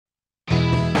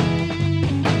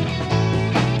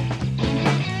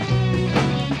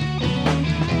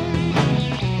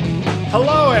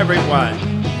everyone.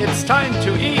 It's time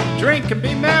to eat, drink, and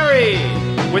be merry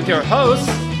with your hosts,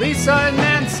 Lisa and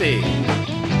Nancy.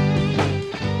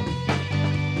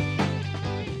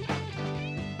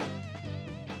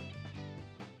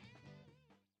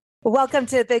 Welcome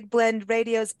to Big Blend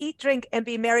Radio's Eat, Drink, and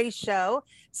Be Merry show.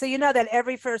 So you know that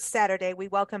every first Saturday we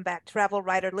welcome back travel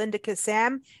writer Linda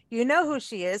Kissam. You know who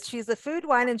she is. She's the food,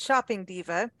 wine, and shopping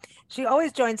diva. She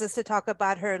always joins us to talk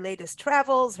about her latest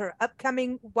travels, her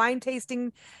upcoming wine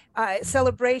tasting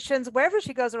celebrations. Wherever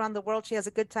she goes around the world, she has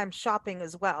a good time shopping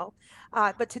as well.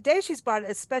 But today she's brought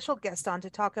a special guest on to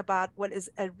talk about what is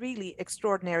a really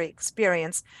extraordinary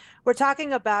experience. We're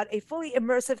talking about a fully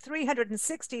immersive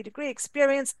 360-degree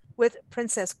experience with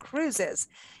Princess Cruises.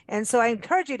 And so I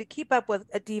encourage you to keep up with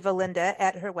Diva Linda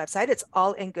at her website. It's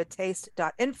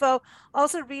allingoodtaste.info.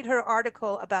 Also read her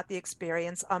article about the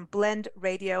experience on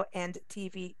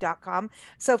blendradioandtv.com.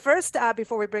 So first,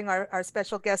 before we bring our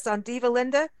special guest on, Diva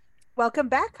Linda, welcome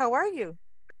back. How are you?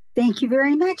 Thank you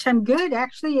very much. I'm good.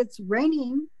 Actually, it's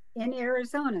raining in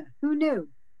Arizona. Who knew?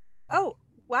 Oh,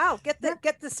 wow. Get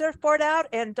the surfboard out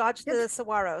and dodge the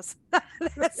saguaros.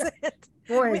 That's it.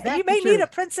 Boy, you may need a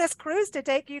Princess Cruise to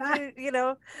take you to,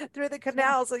 through the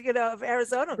canals, of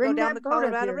Arizona, go down the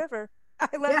Colorado River. I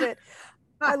love it.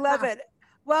 I love it.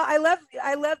 Well, I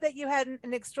love that you had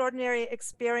an extraordinary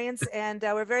experience, and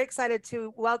we're very excited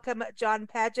to welcome John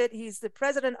Padgett. He's the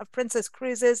president of Princess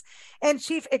Cruises and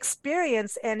chief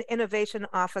experience and innovation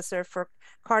officer for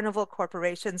Carnival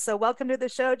Corporation. So welcome to the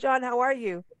show, John. How are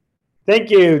you? Thank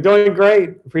you. Doing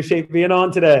great. Appreciate being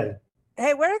on today.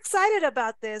 Hey, we're excited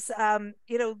about this.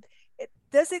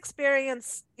 This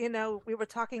experience, we were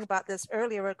talking about this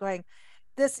earlier. We're going,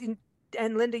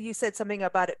 and Linda, you said something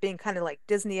about it being kind of like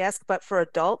Disney-esque, but for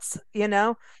adults,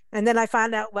 And then I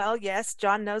found out, well, yes,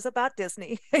 John knows about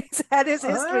Disney. He's had his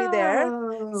history there.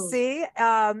 See?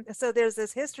 So there's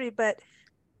this history, but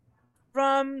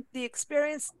from the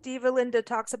experience Diva Linda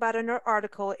talks about in her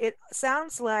article, it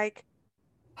sounds like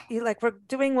we're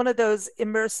doing one of those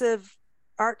immersive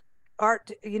art,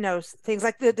 things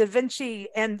like the Da Vinci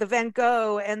and the Van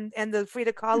Gogh and the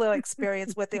Frida Kahlo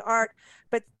experience with the art.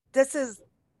 But this is,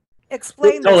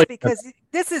 explain this, because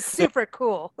this is super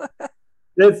cool.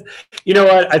 This, you know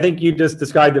what? I think you just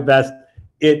described it best.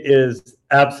 It is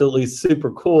absolutely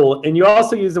super cool. And you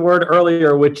also used the word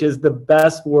earlier, which is the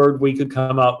best word we could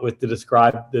come up with to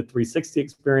describe the 360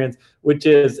 experience, which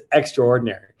is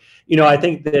extraordinary. I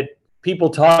think that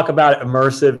people talk about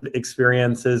immersive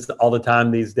experiences all the time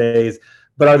these days,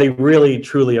 but are they really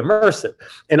truly immersive?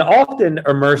 And often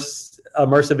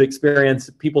immersive experience,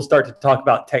 people start to talk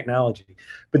about technology,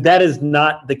 but that is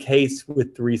not the case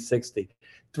with 360.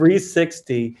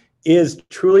 360 is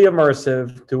truly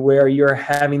immersive to where you're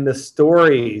having the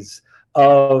stories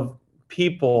of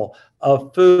people,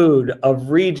 of food, of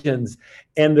regions,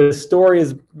 and the story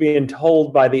is being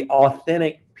told by the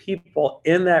authentic people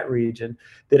in that region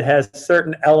that has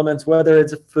certain elements, whether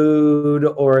it's a food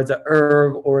or it's a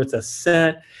herb or it's a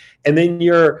scent, and then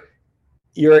you're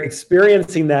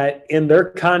experiencing that in their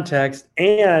context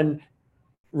and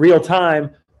real time,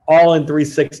 all in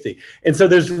 360. And so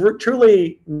there's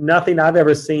truly nothing I've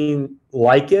ever seen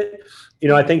like it.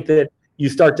 I think that you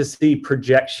start to see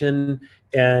projection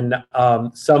and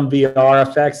some VR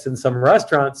effects in some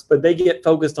restaurants, but they get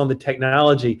focused on the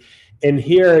technology. And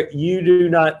here, you do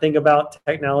not think about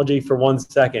technology for 1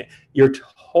 second. You're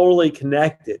totally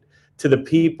connected to the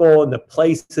people and the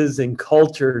places and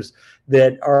cultures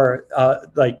that are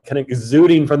kind of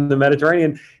exuding from the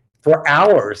Mediterranean for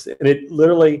hours. And it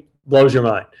literally blows your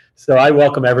mind. So I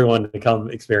welcome everyone to come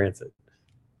experience it.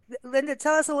 Linda,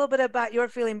 tell us a little bit about your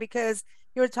feeling, because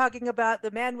you were talking about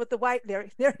the man with the white, there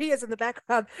he is in the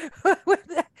background with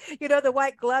the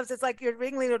white gloves. It's like your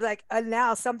ringleader, like,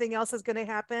 now something else is going to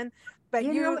happen. But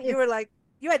you were like,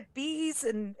 you had bees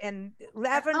and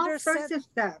lavender, all sorts of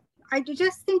stuff. I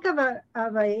just think of a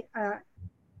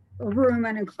room,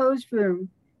 an enclosed room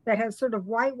that has sort of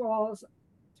white walls,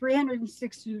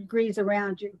 360 degrees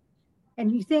around you,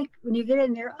 and you think when you get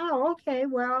in there, oh, okay,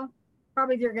 well,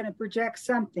 probably they're going to project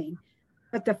something.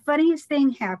 But the funniest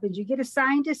thing happens. You get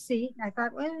assigned a seat. And I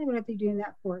thought, well, what are they doing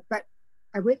that for? But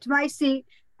I went to my seat.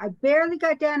 I barely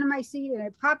got down to my seat, and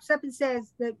it pops up and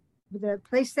says that the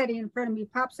place setting in front of me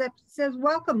pops up and says,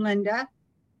 "Welcome, Linda."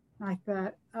 I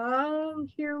thought, oh,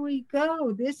 here we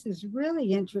go. This is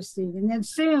really interesting. And then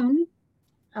soon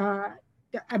a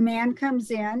man comes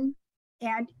in,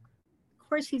 and of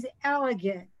course he's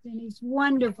elegant and he's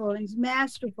wonderful and he's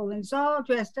masterful and he's all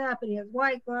dressed up and he has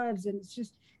white gloves, and it's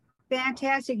just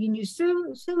fantastic. And you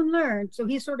soon learn. So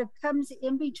he sort of comes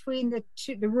in between the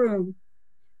room,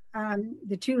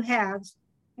 the two halves,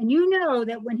 And you know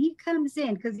that when he comes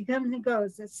in, because he comes and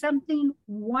goes, that something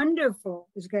wonderful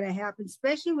is going to happen,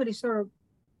 especially when he sort of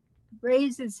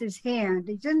raises his hand.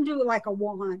 He doesn't do it like a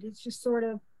wand. It's just sort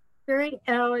of very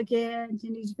elegant,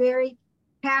 and he's very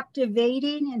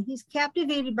captivating, and he's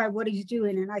captivated by what he's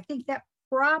doing. And I think that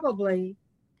probably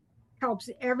helps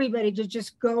everybody to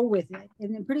just go with it.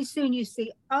 And then pretty soon you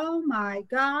see, oh my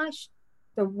gosh,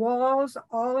 the walls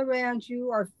all around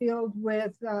you are filled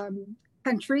with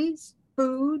countries,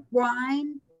 food,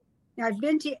 wine. Now, I've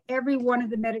been to every one of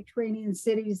the Mediterranean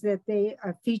cities that they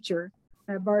feature,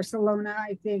 Barcelona,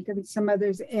 I think, and some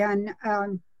others. And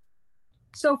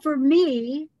so for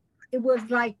me, it was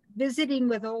like visiting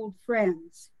with old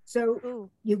friends. So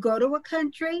you go to a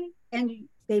country and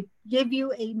they give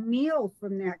you a meal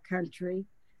from that country.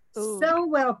 So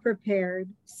well prepared.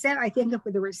 I think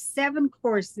there were 7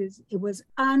 courses. It was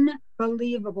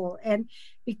unbelievable. And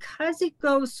because it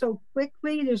goes so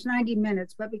quickly, there's 90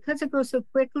 minutes, but because it goes so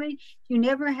quickly, you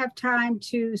never have time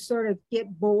to sort of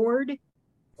get bored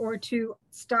or to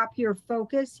stop your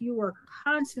focus. You are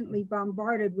constantly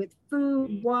bombarded with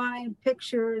food, wine,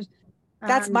 pictures.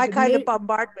 That's my kind of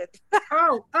bombardment.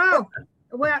 Well,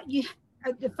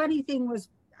 the funny thing was,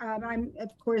 I'm, of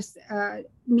course,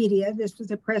 media. This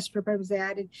was a press trip I was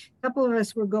at, and a couple of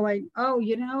us were going,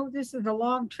 this is a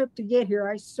long trip to get here.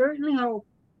 I certainly hope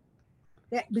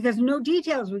that, because no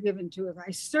details were given to us, I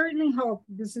certainly hope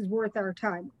this is worth our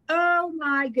time. Oh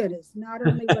my goodness. Not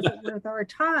only was it worth our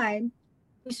time,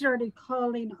 we started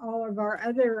calling all of our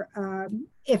other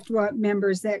IFTWA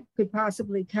members that could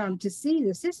possibly come to see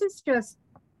this. This is just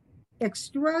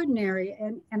extraordinary.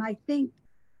 And I think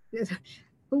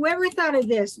whoever thought of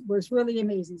this was really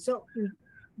amazing. So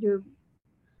you're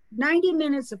 90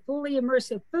 minutes of fully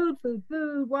immersive food,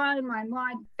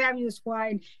 wine, fabulous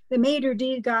wine, the maitre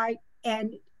d' guy,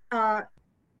 and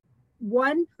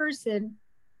one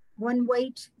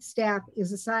wait staff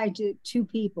is assigned to 2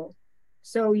 people.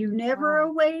 So you never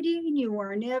are waiting.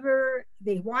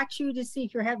 They watch you to see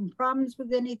if you're having problems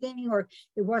with anything or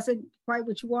it wasn't quite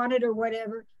what you wanted or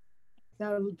whatever.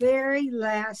 The very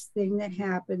last thing that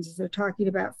happens is they're talking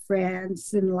about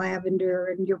France and lavender,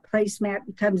 and your placemat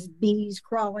becomes bees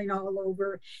crawling all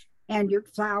over, and your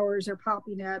flowers are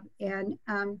popping up and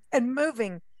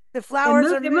moving. The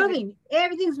flowers are moving.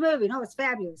 Everything's moving. Oh, it's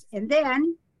fabulous. And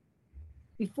then,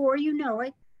 before you know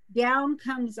it, down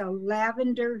comes a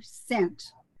lavender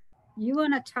scent. You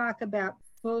want to talk about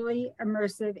fully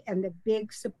immersive, and the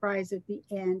big surprise at the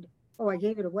end. Oh, I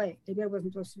gave it away. Maybe I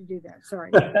wasn't supposed to do that.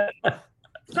 Sorry.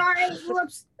 Sorry.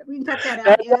 Whoops. We can cut that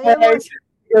out.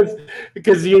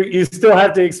 Because you still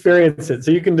have to experience it.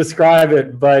 So you can describe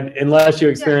it, but unless you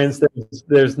experience it,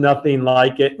 there's nothing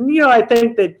like it. And, I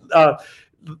think that,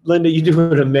 Linda, you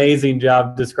do an amazing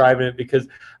job describing it, because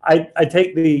I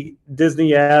take the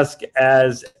Disney-esque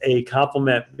as a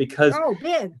compliment, because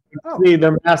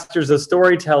they're masters of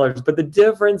storytellers. But the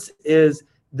difference is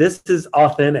this is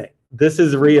authentic. This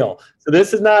is real. So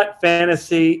this is not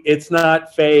fantasy. It's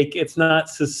not fake. It's not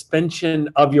suspension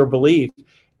of your belief.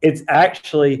 It's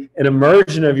actually an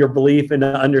immersion of your belief in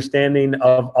an understanding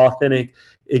of authentic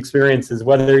experiences,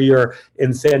 whether you're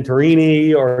in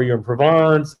Santorini or you're in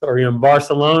Provence or you're in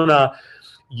Barcelona.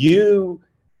 You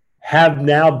have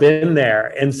now been there.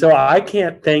 And so I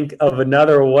can't think of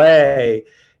another way,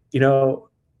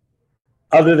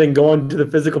 other than going to the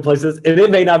physical places. And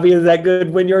it may not be that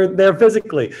good when you're there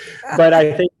physically, but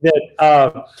I think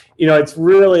that,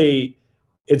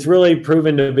 it's really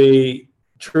proven to be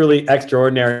truly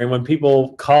extraordinary. When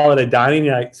people call it a dining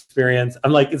night experience,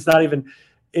 I'm like,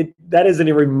 that isn't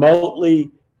even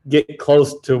remotely get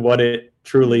close to what it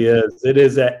truly is. It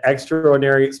is an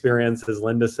extraordinary experience, as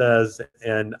Linda says,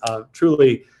 and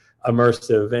truly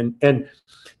immersive. And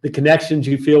the connections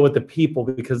you feel with the people,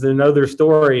 because they know their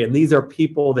story. And these are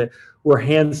people that were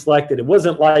hand selected. It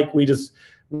wasn't like we just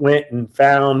went and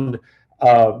found,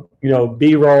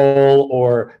 B-roll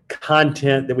or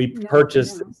content that we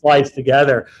purchased and sliced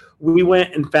together. We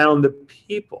went and found the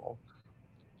people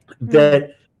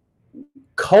that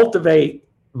cultivate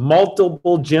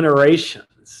multiple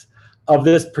generations of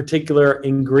this particular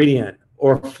ingredient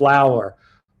or flour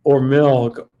or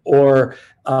milk or,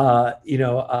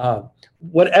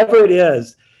 whatever it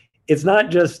is. It's not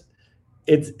just,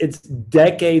 it's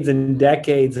decades and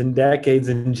decades and decades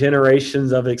and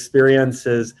generations of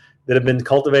experiences that have been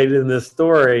cultivated in this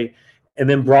story and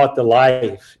then brought to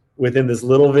life within this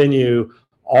little venue,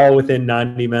 all within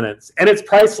 90 minutes. And it's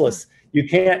priceless. You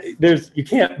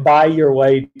can't buy your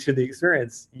way to the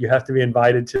experience. You have to be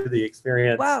invited to the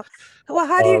experience. Wow. Well,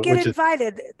 how do you get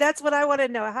invited? That's what I want to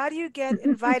know. How do you get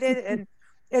invited? And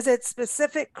is it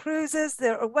specific cruises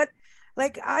there, or what?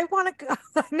 Like, I want to go.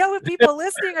 I know if people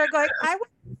listening are going,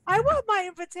 I want my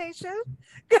invitation.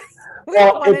 We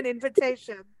all want an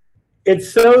invitation.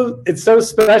 It's so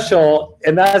special,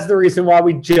 and that's the reason why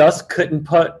we just couldn't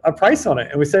put a price on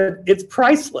it. And we said it's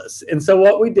priceless. And so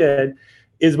what we did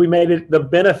is we made it the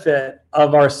benefit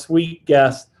of our suite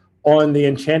guests on the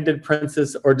Enchanted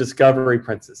Princess or Discovery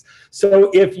Princess.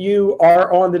 So if you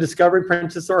are on the Discovery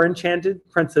Princess or Enchanted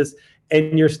Princess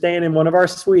and you're staying in one of our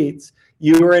suites,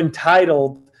 you are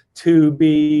entitled to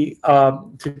be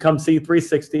to come see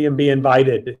 360 and be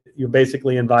invited. You're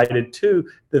basically invited to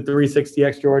the 360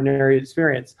 Extraordinary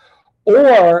Experience.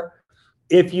 Or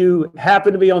if you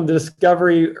happen to be on the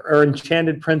Discovery or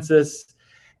Enchanted Princess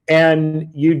and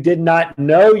you did not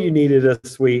know you needed a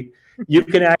suite, you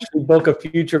can actually book a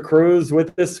future cruise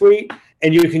with this suite,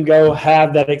 and you can go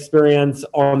have that experience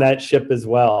on that ship as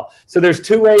well. So there's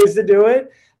two ways to do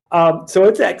it. So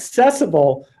it's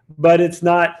accessible, but it's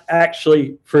not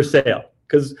actually for sale.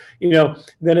 Because,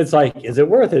 then it's like, is it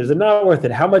worth it? Is it not worth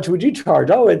it? How much would you charge?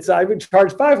 Oh, I would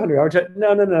charge $500.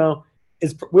 No.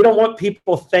 We don't want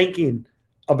people thinking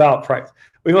about price.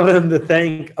 We want them to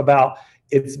think about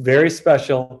it's very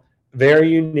special, very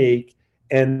unique.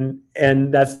 And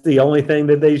that's the only thing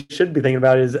that they should be thinking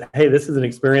about is, hey, this is an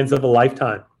experience of a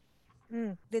lifetime.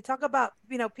 They talk about,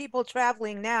 people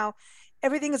traveling now.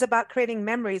 Everything is about creating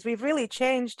memories. We've really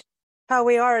changed how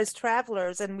we are as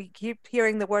travelers, and we keep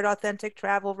hearing the word authentic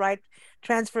travel, right?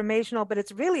 Transformational, but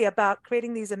it's really about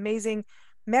creating these amazing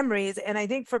memories. And I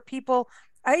think for people,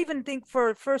 I even think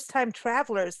for first-time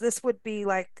travelers, this would be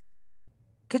like,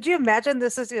 could you imagine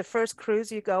this is your first cruise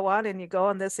you go on and you go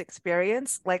on this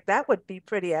experience? Like, that would be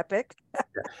pretty epic.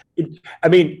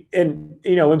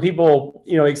 When people,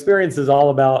 experience is all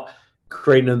about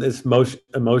creating this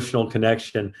emotional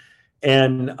connection.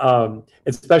 And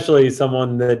especially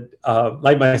someone that,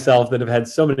 like myself, that have had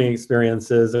so many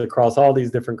experiences across all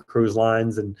these different cruise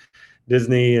lines and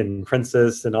Disney and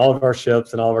Princess and all of our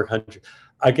ships and all of our countries,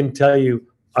 I can tell you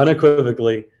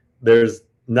unequivocally, there's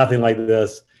nothing like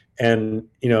this. And,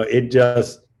 you're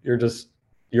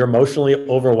emotionally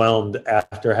overwhelmed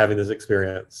after having this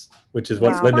experience, which is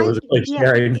what Linda was really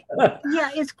sharing.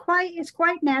 Yeah, it's quite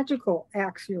magical,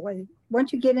 actually.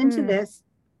 Once you get into this,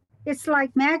 it's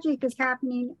like magic is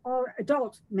happening,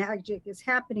 adult magic is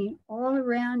happening all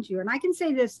around you. And I can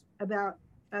say this about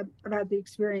the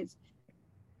experience.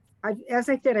 As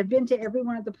I said, I've been to every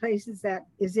one of the places that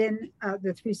is in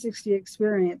the 360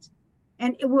 experience.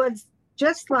 And it was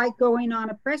just like going on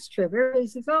a press trip. Everybody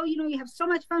says, oh, you have so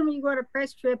much fun when you go on a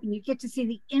press trip and you get to see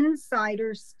the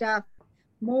insider stuff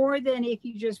more than if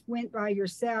you just went by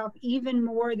yourself, even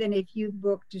more than if you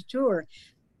booked a tour.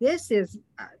 This is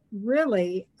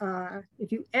really,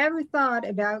 if you ever thought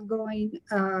about going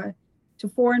to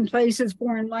foreign places,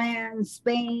 foreign lands,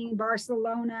 Spain,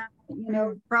 Barcelona,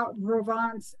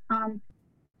 Provence,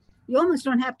 you almost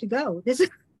don't have to go. This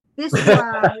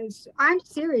was, I'm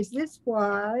serious,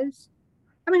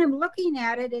 I'm looking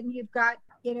at it, and you've got,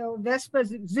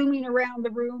 Vespas zooming around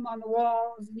the room on the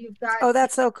walls, and you've got... Oh,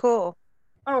 that's so cool.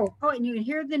 Oh, and you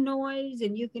hear the noise,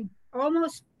 and you can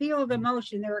almost feel the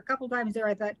motion. There were a couple times there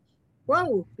I thought,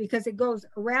 whoa, because it goes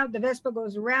around, the Vespa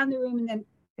goes around the room, and then...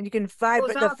 And you can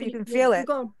vibrate, you can feel it.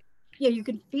 You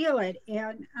can feel it.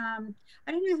 And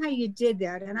I don't know how you did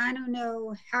that, and I don't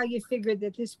know how you figured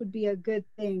that this would be a good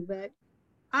thing, but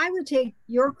I would take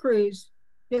your cruise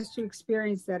just to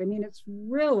experience that. It's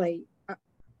really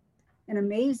an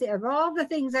amazing, of all the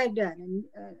things I've done,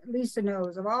 and Lisa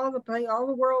knows, of all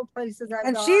the world places I've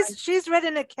gone. And she's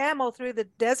ridden a camel through the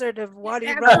desert of Wadi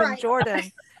Rum in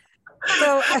Jordan.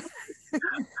 So,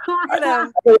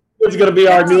 it's going to be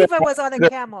our new... Eva was on a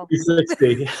camel.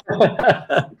 360.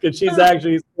 Because she's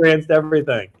actually experienced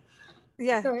everything.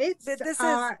 Yeah. So this is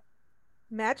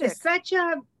magic.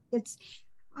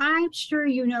 I'm sure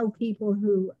people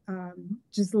who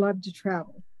just love to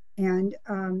travel, and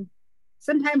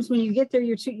sometimes when you get there,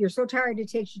 you're so tired it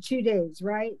takes you 2 days,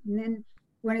 right? And then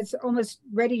when it's almost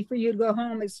ready for you to go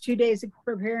home, it's 2 days of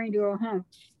preparing to go home.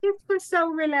 It was so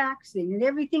relaxing, and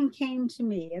everything came to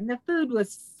me, and the food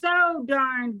was so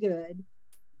darn good,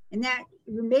 and that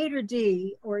your maitre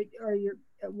d'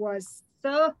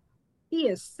 he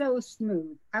is so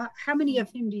smooth. How many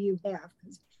of him do you have?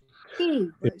 He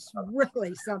was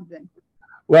really something.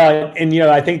 Well, and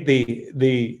I think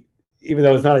the even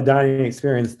though it's not a dining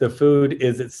experience, the food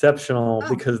is exceptional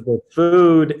because the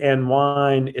food and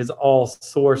wine is all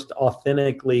sourced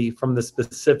authentically from the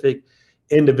specific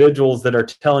individuals that are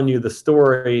telling you the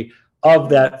story of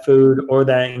that food or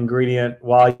that ingredient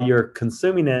while you're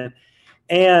consuming it.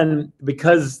 And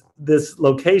because this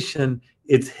location,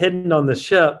 it's hidden on the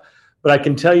ship, but I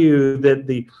can tell you that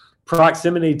the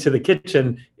proximity to the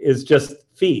kitchen is just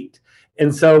feet.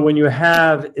 And so when you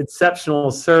have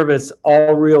exceptional service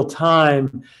all real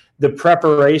time, the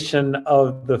preparation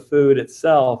of the food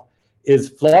itself is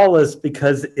flawless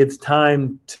because it's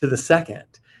time to the second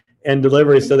and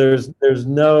delivery. So there's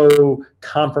no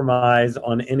compromise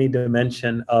on any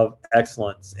dimension of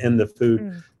excellence in the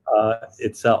food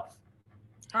itself.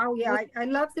 Oh yeah, I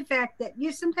love the fact that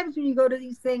sometimes when you go to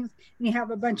these things and you have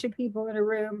a bunch of people in a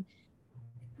room,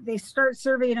 they start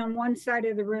serving on one side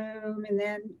of the room, and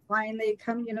then finally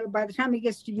come, by the time it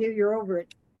gets to you, you're over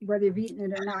it, whether you've eaten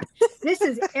it or not. This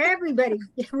is everybody,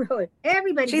 really,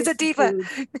 everybody. She's a diva.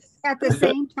 At the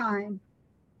same time,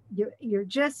 you're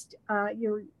just,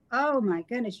 oh my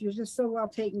goodness, you're just so well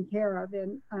taken care of.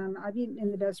 And I've eaten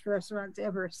in the best restaurants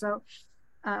ever. So,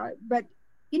 but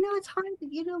it's hard,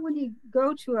 when you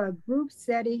go to a group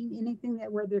setting, anything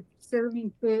where they're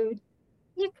serving food,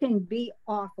 it can be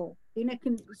awful. And it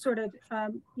can sort of,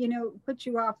 put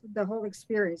you off the whole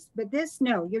experience. But this,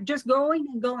 no, you're just going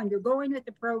and going. You're going with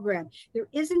the program. There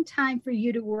isn't time for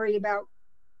you to worry about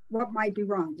what might be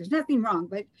wrong. There's nothing wrong,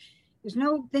 but there's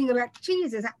no thing about,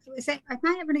 Jesus, am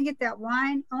I ever going to get that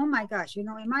wine? Oh my gosh,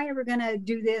 am I ever going to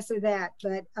do this or that?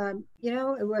 But,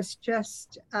 it was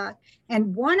just,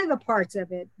 and one of the parts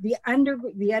of it, the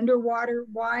underwater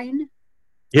wine.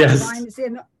 Yes. Wine is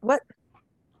in, what?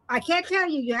 I can't tell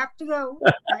you. You have to go.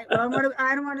 I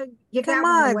don't want to give Come that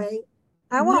on. one away.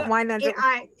 I want wine under.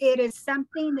 It is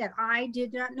something that I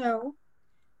did not know,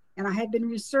 and I had been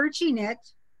researching it.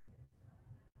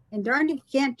 And darned if you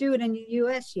can't do it in the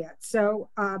U.S. yet. So,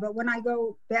 but when I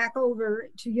go back over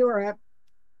to Europe,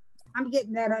 I'm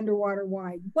getting that underwater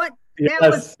wine. That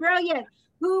was brilliant.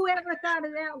 Whoever thought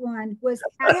of that one was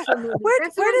absolutely. Where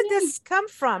did this come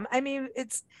from? I mean,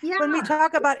 it's when we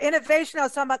talk about innovation, I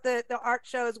was talking about the art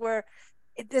shows where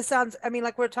this sounds,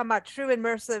 like we're talking about true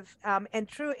immersive and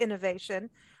true innovation.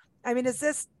 I mean, is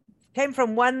this came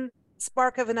from one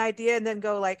spark of an idea and then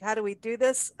go like, how do we do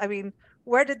this? I mean,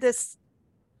 where did this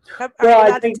come? Are you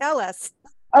allowed to tell us?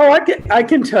 Oh, I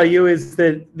can tell you is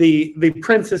that the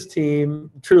Princess team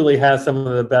truly has some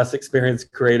of the best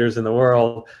experienced creators in the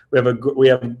world. We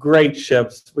have great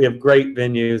ships, we have great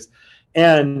venues,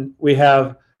 and we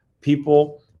have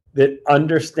people that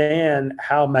understand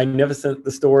how magnificent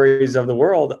the stories of the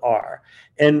world are.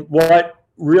 And what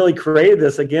really created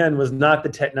this again was not the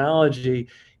technology;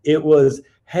 it was,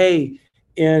 hey,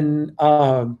 in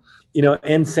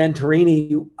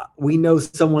Santorini, we know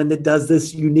someone that does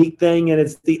this unique thing, and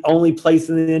it's the only place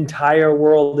in the entire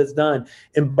world that's done.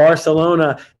 In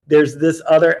Barcelona, there's this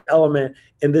other element,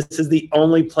 and this is the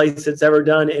only place it's ever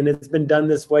done, and it's been done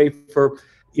this way for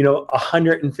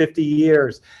 150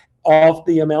 years. Off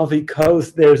the Amalfi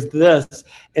Coast, there's this,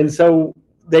 and so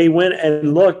they went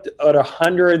and looked at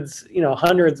hundreds,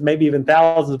 maybe even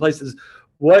thousands of places.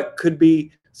 What could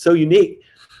be so unique?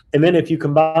 And then if you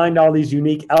combine all these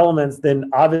unique elements, then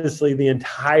obviously the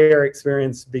entire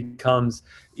experience becomes,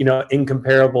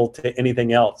 incomparable to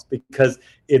anything else, because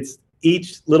it's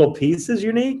each little piece is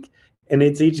unique and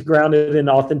it's each grounded in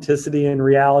authenticity and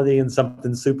reality and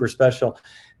something super special.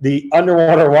 The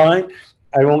underwater wine,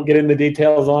 I won't get into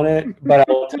details on it, but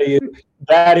I'll tell you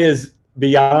that is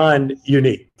beyond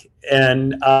unique.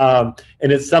 And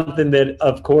it's something that,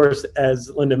 of course,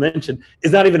 as Linda mentioned,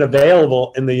 is not even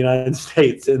available in the United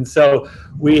States. And so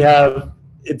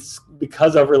it's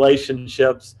because of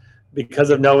relationships,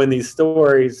 because of knowing these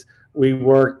stories, we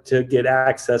work to get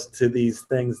access to these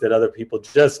things that other people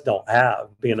just don't have,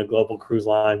 being a global cruise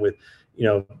line with,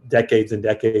 decades and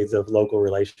decades of local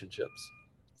relationships.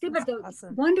 See, but the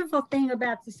wonderful thing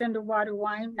about this underwater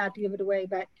wine, not to give it away,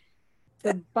 but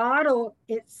the bottle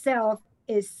itself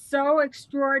is so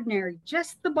extraordinary.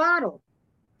 Just the bottle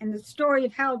and the story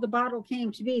of how the bottle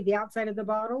came to be, the outside of the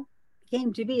bottle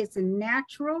came to be. It's a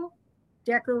natural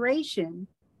decoration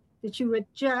that you would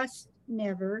just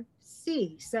never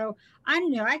see. So I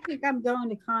don't know. I think I'm going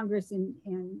to Congress and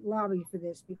lobby for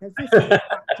this, because this has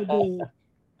got to be.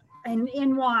 And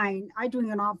in wine, I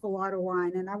drink an awful lot of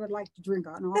wine, and I would like to drink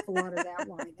an awful lot of that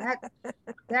wine.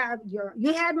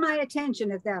 You had my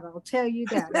attention at that. I'll tell you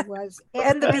that. It was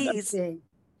and the bees.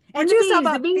 And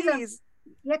the bees.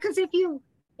 Yeah, because if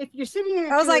you're sitting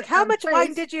in, I was like, how much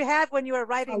wine did you have when you were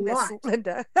writing this,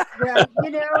 Linda? Well,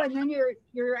 and then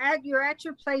you're at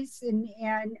your place, and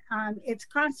it's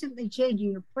constantly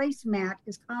changing. Your placemat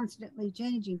is constantly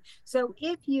changing. So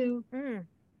if you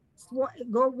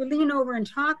go lean over and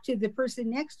talk to the person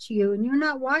next to you, and you're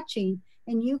not watching,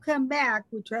 and you come back,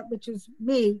 which is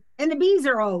me, and the bees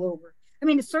are all over. I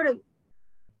mean, it's sort of,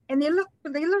 and they look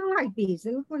like bees.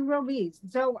 They look like real bees.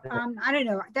 So I don't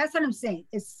know. That's what I'm saying.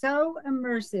 It's so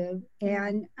immersive,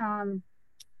 and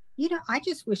I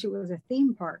just wish it was a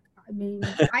theme park. I mean,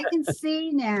 I can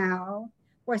see now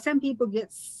why some people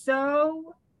get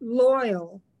so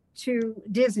loyal to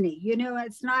Disney.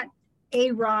 It's not a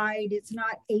ride, it's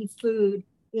not a food,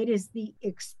 it is the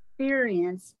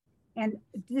experience. And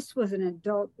this was an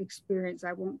adult experience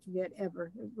I won't forget ever.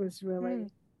 It was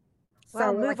really.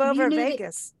 Well, move over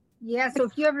Vegas. So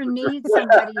if you ever need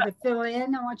somebody to fill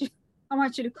in, I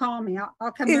want you to call me.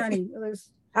 I'll come running. It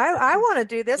was. I want to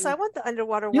do this. I want the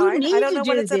underwater wine. I don't know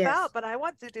what it's about, but I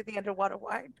want to do the underwater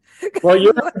wine. Well,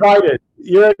 you're invited.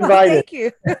 You're invited. Well, thank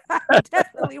you. I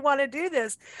definitely want to do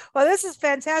this. Well, this is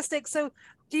fantastic. So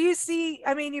do you see,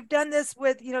 I mean, you've done this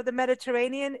with, the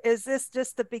Mediterranean. Is this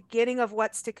just the beginning of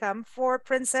what's to come for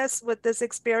Princess with this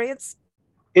experience?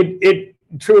 It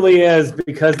truly is,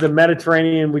 because the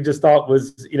Mediterranean, we just thought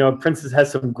was, Princess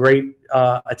has some great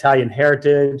Italian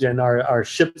heritage, and our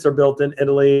ships are built in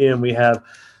Italy, and we have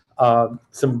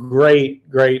some great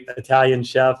Italian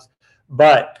chefs.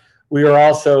 But we are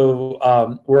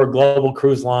also, we're a global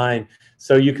cruise line.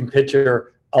 So you can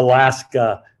picture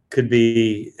Alaska could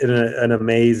be an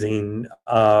amazing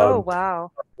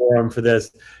forum for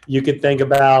this. You could think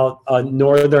about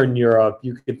Northern Europe.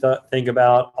 You could think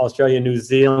about Australia, New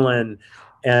Zealand,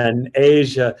 and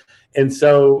Asia. And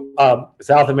so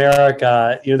South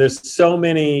America, there's so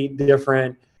many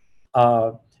different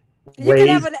ways. You could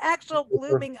have an actual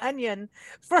blooming onion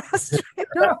for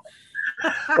Australia.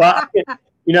 Well,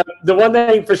 the one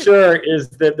thing for sure is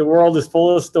that the world is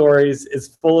full of stories. It's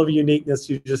full of uniqueness.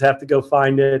 You just have to go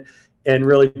find it and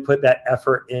really put that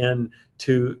effort in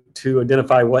to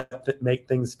identify what make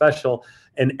things special.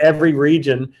 And every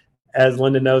region, as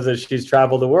Linda knows, as she's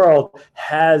traveled the world,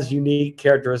 has unique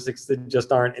characteristics that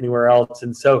just aren't anywhere else.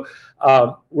 And so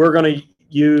we're going to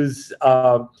use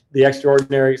the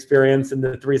extraordinary experience in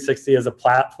the 360 as a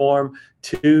platform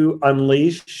to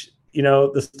unleash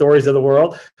the stories of the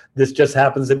world. This just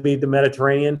happens to be the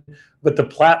Mediterranean, but the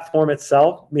platform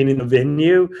itself, meaning the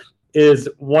venue, is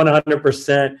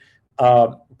 100%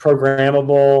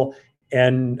 programmable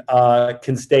and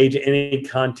can stage any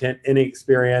content, any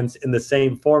experience in the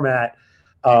same format,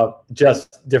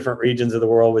 just different regions of the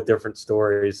world with different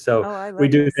stories. So we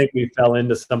do think we fell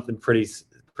into something pretty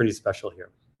special here.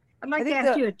 I'd like to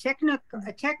ask you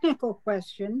a technical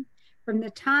question. From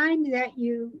the time that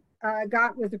you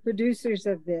got with the producers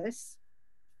of this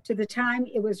to the time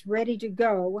it was ready to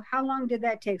go, how long did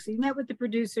that take? So you met with the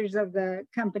producers of the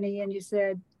company and you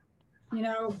said,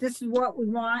 this is what we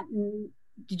want. And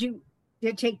did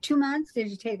it take 2 months?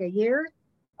 Did it take a year?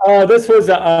 This was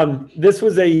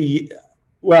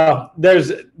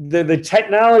there's the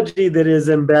technology that is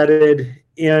embedded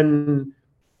in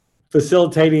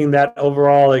facilitating that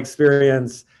overall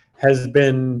experience has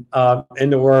been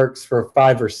in the works for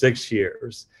 5 or 6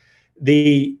 years.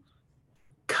 The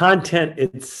content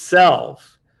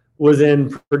itself was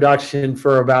in production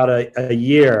for about a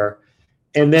year,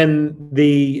 and then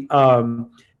the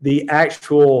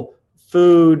actual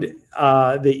food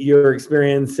that you're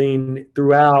experiencing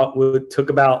throughout took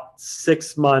about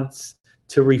 6 months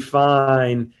to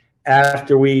refine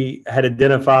after we had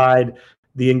identified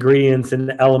the ingredients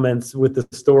and elements with the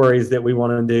stories that we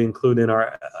wanted to include in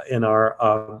our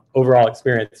overall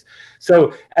experience.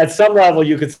 So at some level,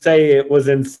 you could say it was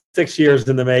in 6 years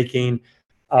in the making.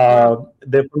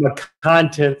 That from a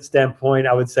content standpoint,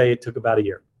 I would say it took about a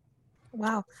year.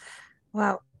 Wow.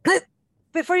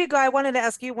 Before you go, I wanted to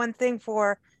ask you one thing.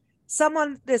 For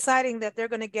someone deciding that they're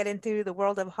going to get into the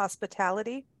world of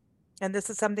hospitality, and this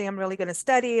is something I'm really going to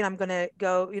study, and I'm going to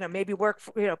go, maybe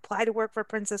apply to work for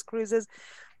Princess Cruises.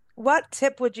 What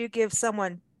tip would you give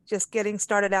someone just getting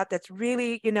started out that's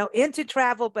really, into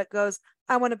travel, but goes,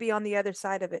 I want to be on the other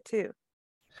side of it too?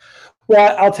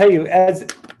 Well, I'll tell you, as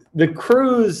the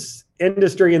cruise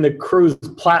industry and the cruise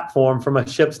platform from a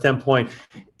ship standpoint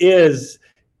is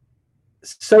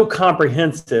so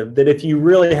comprehensive that if you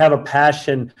really have a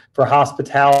passion for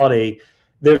hospitality,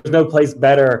 there's no place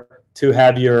better to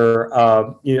have your,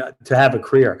 to have a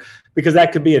career, because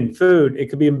that could be in food, it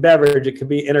could be in beverage, it could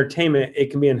be entertainment,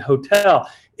 it can be in hotel,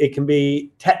 it can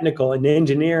be technical and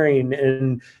engineering,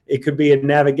 and it could be in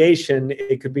navigation,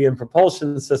 it could be in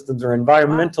propulsion systems or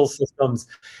environmental systems.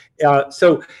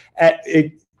 So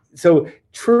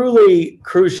truly,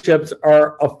 cruise ships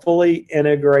are a fully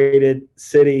integrated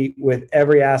city with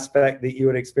every aspect that you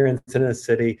would experience in a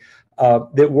city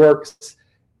that works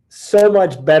so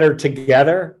much better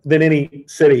together than any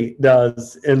city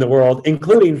does in the world,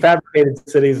 including fabricated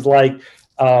cities like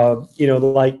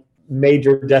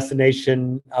major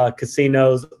destination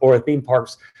casinos or theme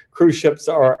parks, cruise ships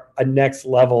are a next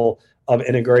level of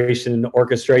integration and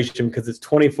orchestration because it's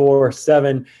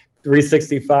 24/7,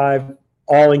 365,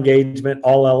 all engagement,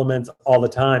 all elements, all the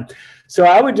time. So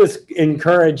I would just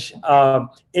encourage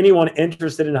anyone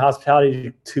interested in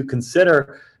hospitality to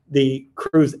consider the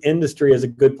cruise industry as a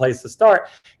good place to start.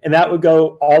 And that would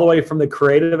go all the way from the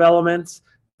creative elements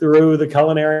through the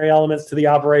culinary elements to the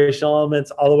operational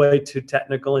elements, all the way to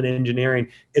technical and engineering.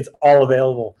 It's all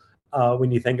available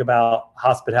when you think about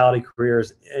hospitality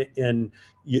careers in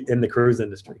the cruise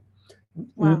industry.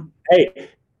 Wow. Hey,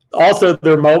 also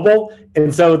they're mobile,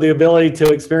 and so the ability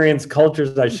to experience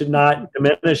cultures, I should not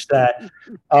diminish that.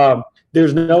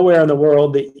 There's nowhere in the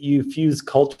world that you fuse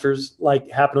cultures like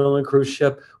happening on a cruise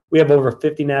ship. We have over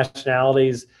 50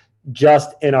 nationalities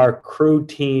just in our crew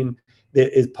team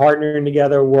that is partnering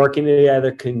together, working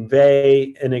together,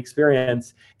 convey an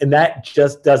experience. And that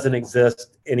just doesn't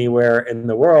exist anywhere in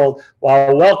the world,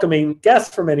 while welcoming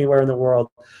guests from anywhere in the world.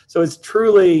 So it's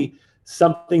truly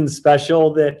something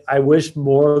special that I wish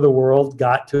more of the world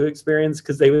got to experience,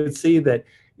 because they would see that,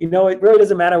 it really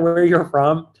doesn't matter where you're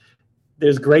from.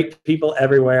 There's great people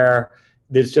everywhere.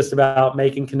 It's just about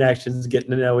making connections,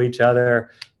 getting to know each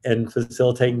other, and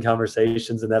facilitating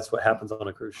conversations. And that's what happens on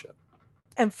a cruise ship.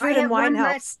 And food and wine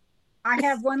helps. I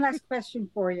have one last question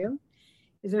for you.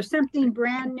 Is there something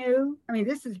brand new? I mean,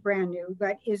 this is brand new,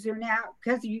 but is there now,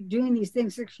 because you're doing these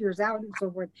things 6 years out and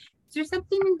so forth, is there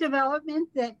something in development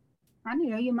that, I don't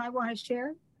know, you might want to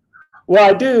share? Well,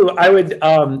 I do. I would,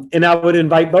 and I would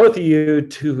invite both of you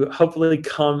to hopefully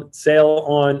come sail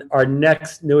on our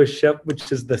next newest ship,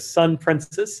 which is the Sun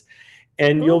Princess.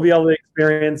 And you'll be able to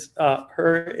experience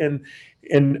her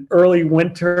in early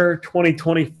winter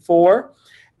 2024.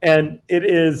 And it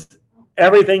is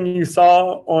everything you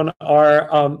saw on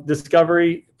our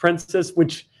Discovery Princess,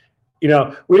 which,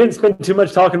 we didn't spend too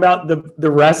much talking about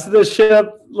the rest of the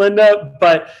ship, Linda,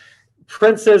 but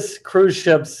Princess cruise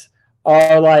ships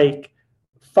are like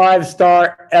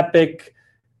 5-star epic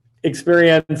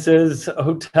experiences,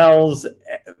 hotels,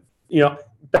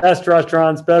 best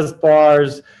restaurants, best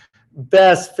bars,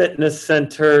 best fitness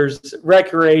centers,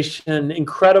 recreation,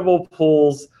 incredible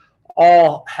pools,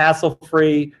 all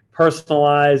hassle-free,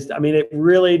 personalized. I mean, it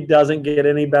really doesn't get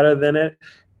any better than it,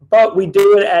 but we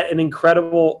do it at an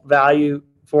incredible value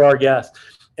for our guests.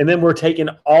 And then we're taking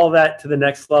all that to the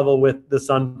next level with the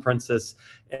Sun Princess.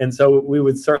 And so we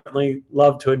would certainly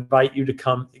love to invite you to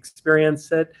come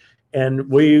experience it. And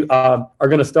we are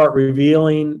going to start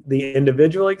revealing the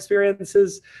individual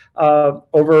experiences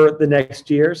over the next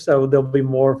year. So there'll be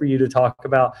more for you to talk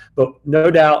about. But no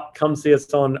doubt, come see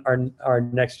us on our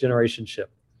next generation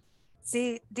ship.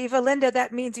 See, Diva Linda,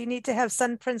 that means you need to have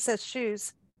Sun Princess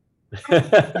shoes.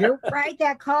 You're right.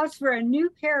 That calls for a new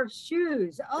pair of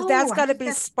shoes. Oh, that's got to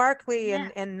be sparkly,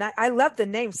 and I love the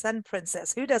name Sun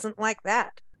Princess. Who doesn't like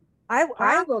that? I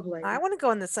want to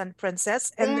go on the Sun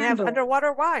Princess and have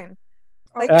underwater wine.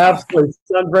 Absolutely,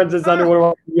 Sun Princess underwater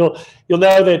wine. You'll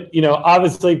know that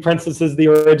obviously Princess is the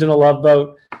original love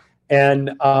boat,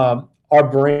 and our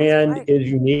brand is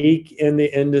unique in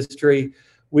the industry.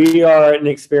 We are an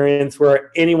experience where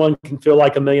anyone can feel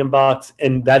like $1 million,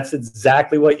 and that's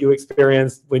exactly what you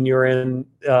experienced when you're in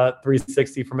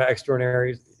 360 from an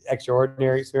extraordinary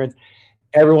experience.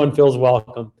 Everyone feels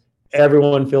welcome.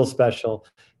 Everyone feels special.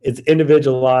 It's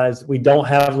individualized. We don't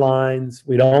have lines.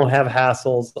 We don't have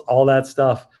hassles. All that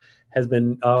stuff has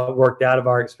been worked out of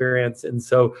our experience. And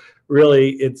so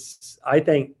really, it's, I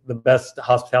think, the best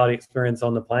hospitality experience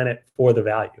on the planet for the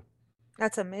value.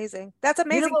 That's amazing. That's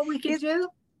amazing. You know what we could do?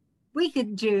 We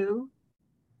could do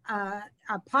a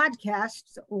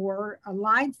podcast or a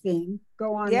live thing,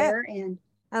 go on there, and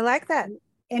I like that.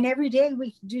 And every day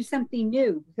we could do something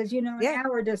new, because an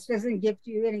hour just doesn't give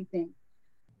you anything.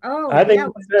 Oh, I think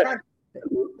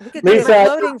we could do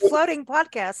a floating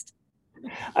podcast.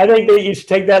 I think that you should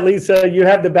take that, Lisa. You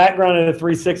have the background in a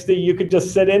 360. You could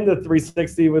just sit in the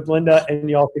 360 with Linda, and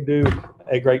y'all could do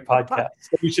a great podcast.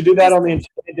 So you should do that on the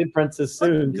Enchanted Princess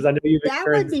soon, because I know you've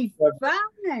experienced. That would be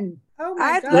fun. Oh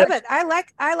my I love it. I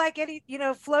like any.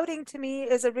 Floating to me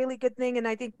is a really good thing, and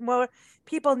I think more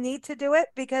people need to do it,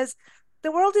 because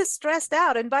the world is stressed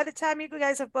out. And by the time you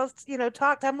guys have both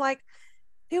talked, I'm like,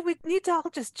 dude, we need to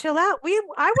all just chill out. I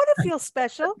want to feel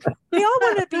special. We all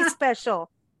want to be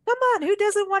special. Come on, who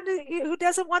doesn't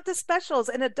want the specials?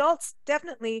 And adults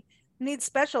definitely need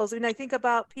specials. And I think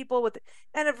about people with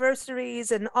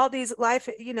anniversaries and all these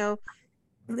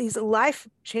these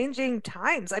life-changing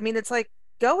times. I mean, it's like,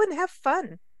 go and have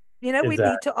fun. Exactly. We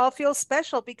need to all feel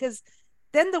special, because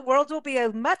then the world will be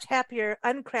a much happier,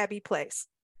 uncrabby place.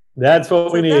 That's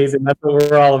what we need, and that's what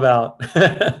we're all about.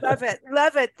 Love it.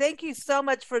 Love it. Thank you so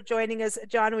much for joining us,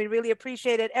 John. We really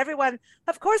appreciate it. Everyone,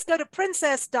 of course, go to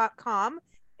princess.com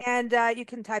and you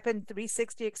can type in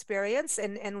 360 experience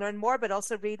and learn more, but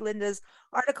also read Linda's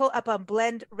article up on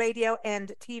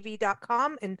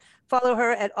blendradioandtv.com and follow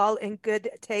her at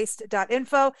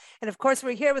allingoodtaste.info. And of course,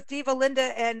 we're here with Diva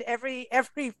Linda, and every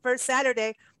first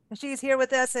Saturday, she's here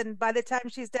with us, and by the time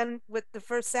she's done with the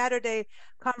first Saturday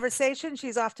conversation,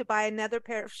 she's off to buy another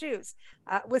pair of shoes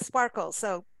with sparkles.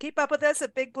 So keep up with us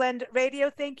at Big Blend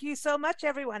Radio. Thank you so much,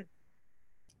 everyone.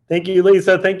 Thank you,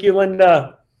 Lisa. Thank you,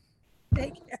 Linda.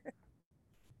 Take care.